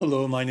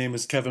Hello, my name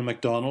is Kevin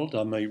MacDonald.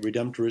 I'm a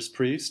Redemptorist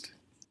priest.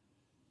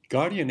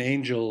 Guardian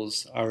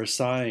angels are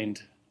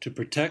assigned to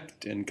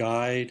protect and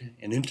guide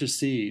and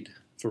intercede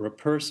for a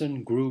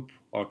person, group,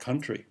 or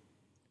country.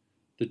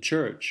 The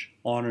Church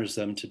honors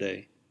them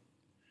today.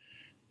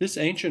 This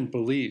ancient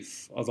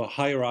belief of a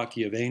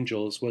hierarchy of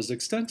angels was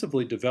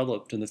extensively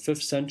developed in the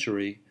 5th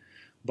century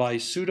by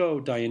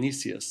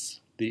Pseudo-Dionysius,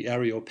 the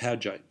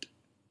Areopagite.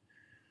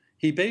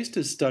 He based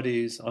his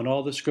studies on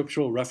all the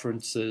scriptural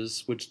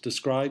references which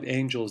describe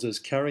angels as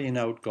carrying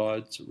out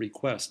God's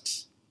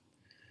requests.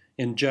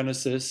 In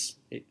Genesis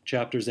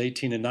chapters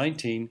 18 and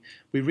 19,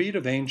 we read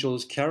of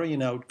angels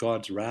carrying out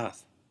God's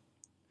wrath.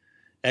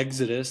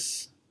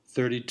 Exodus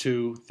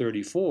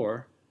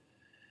 32:34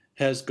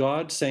 has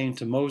God saying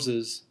to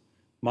Moses,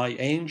 "My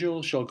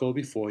angel shall go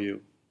before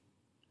you."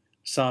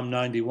 Psalm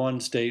 91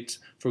 states,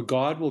 "For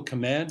God will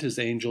command his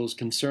angels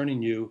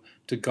concerning you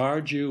to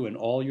guard you in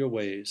all your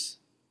ways."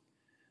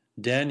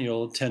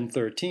 Daniel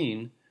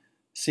 10:13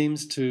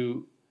 seems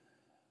to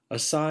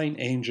assign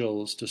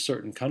angels to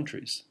certain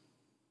countries.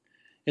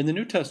 In the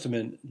New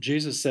Testament,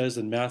 Jesus says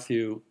in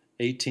Matthew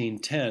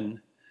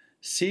 18:10,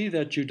 "See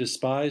that you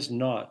despise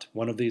not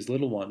one of these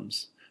little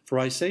ones, for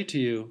I say to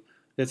you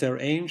that their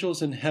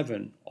angels in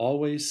heaven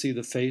always see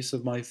the face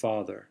of my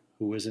Father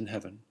who is in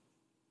heaven."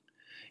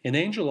 An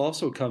angel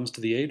also comes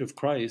to the aid of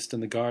Christ in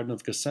the Garden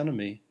of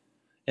Gethsemane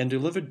and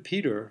delivered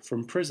Peter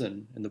from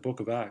prison in the book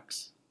of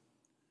Acts.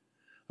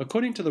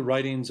 According to the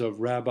writings of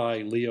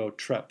Rabbi Leo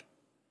Trepp,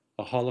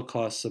 a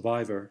Holocaust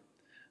survivor,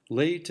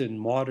 late in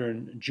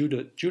modern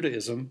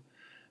Judaism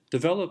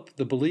developed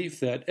the belief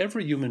that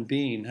every human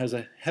being has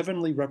a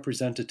heavenly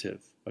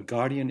representative, a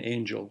guardian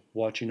angel,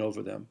 watching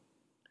over them.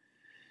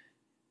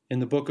 In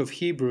the book of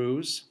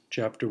Hebrews,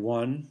 chapter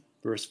 1,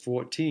 verse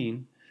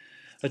 14,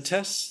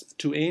 attests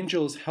to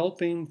angels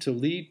helping to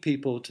lead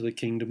people to the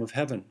kingdom of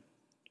heaven.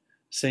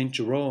 Saint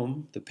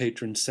Jerome, the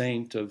patron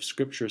saint of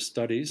scripture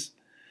studies,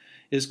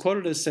 is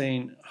quoted as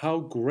saying, "How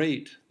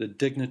great the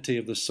dignity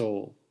of the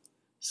soul,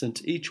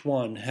 since each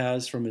one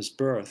has from his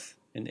birth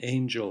an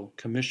angel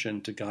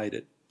commissioned to guide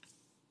it."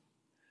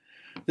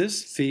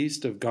 This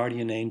feast of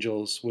guardian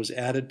angels was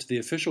added to the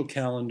official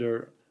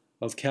calendar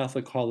of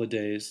Catholic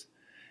holidays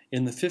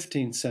in the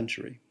 15th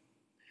century.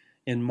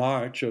 In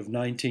March of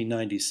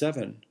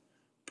 1997,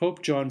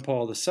 Pope John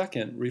Paul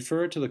II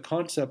referred to the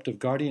concept of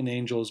guardian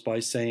angels by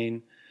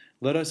saying,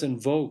 "Let us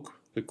invoke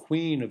the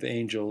Queen of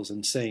angels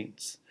and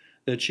saints,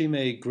 that she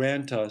may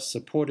grant us,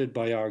 supported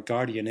by our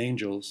guardian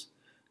angels,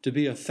 to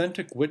be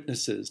authentic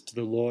witnesses to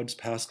the Lord's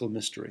Paschal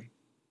mystery."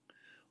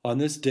 On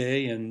this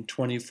day in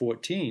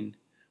 2014,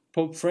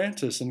 Pope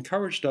Francis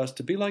encouraged us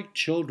to be like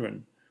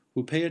children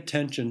who pay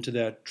attention to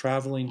their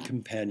traveling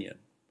companion.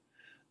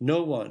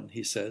 No one,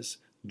 he says,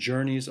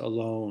 journeys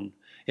alone,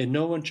 and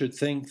no one should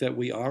think that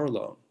we are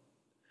alone.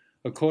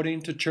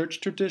 According to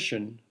church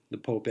tradition, the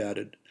Pope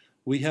added,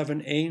 we have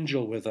an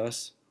angel with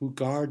us who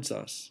guards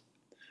us.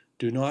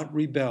 Do not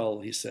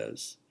rebel, he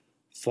says.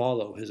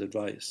 Follow his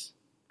advice.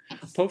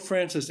 Pope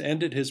Francis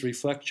ended his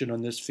reflection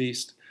on this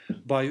feast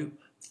by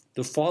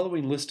the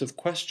following list of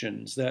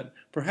questions that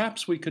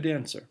perhaps we could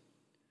answer.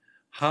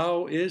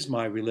 How is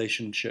my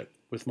relationship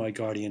with my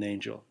guardian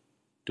angel?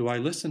 Do I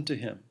listen to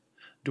him?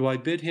 Do I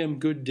bid him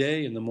good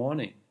day in the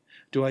morning?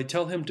 Do I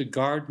tell him to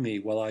guard me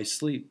while I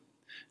sleep?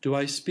 Do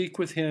I speak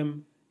with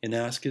him and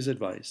ask his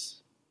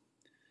advice?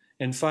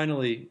 And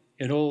finally,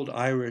 an old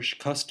Irish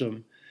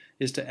custom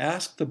is to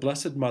ask the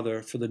Blessed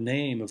Mother for the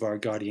name of our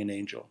guardian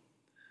angel.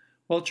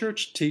 While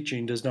church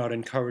teaching does not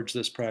encourage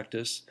this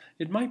practice,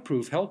 it might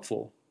prove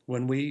helpful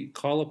when we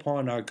call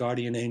upon our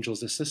guardian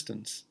angel's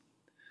assistance.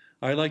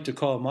 I like to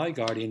call my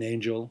guardian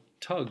angel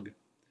Tug,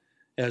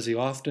 as he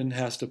often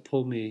has to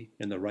pull me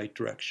in the right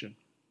direction.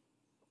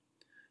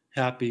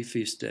 Happy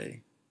feast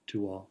day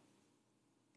to all.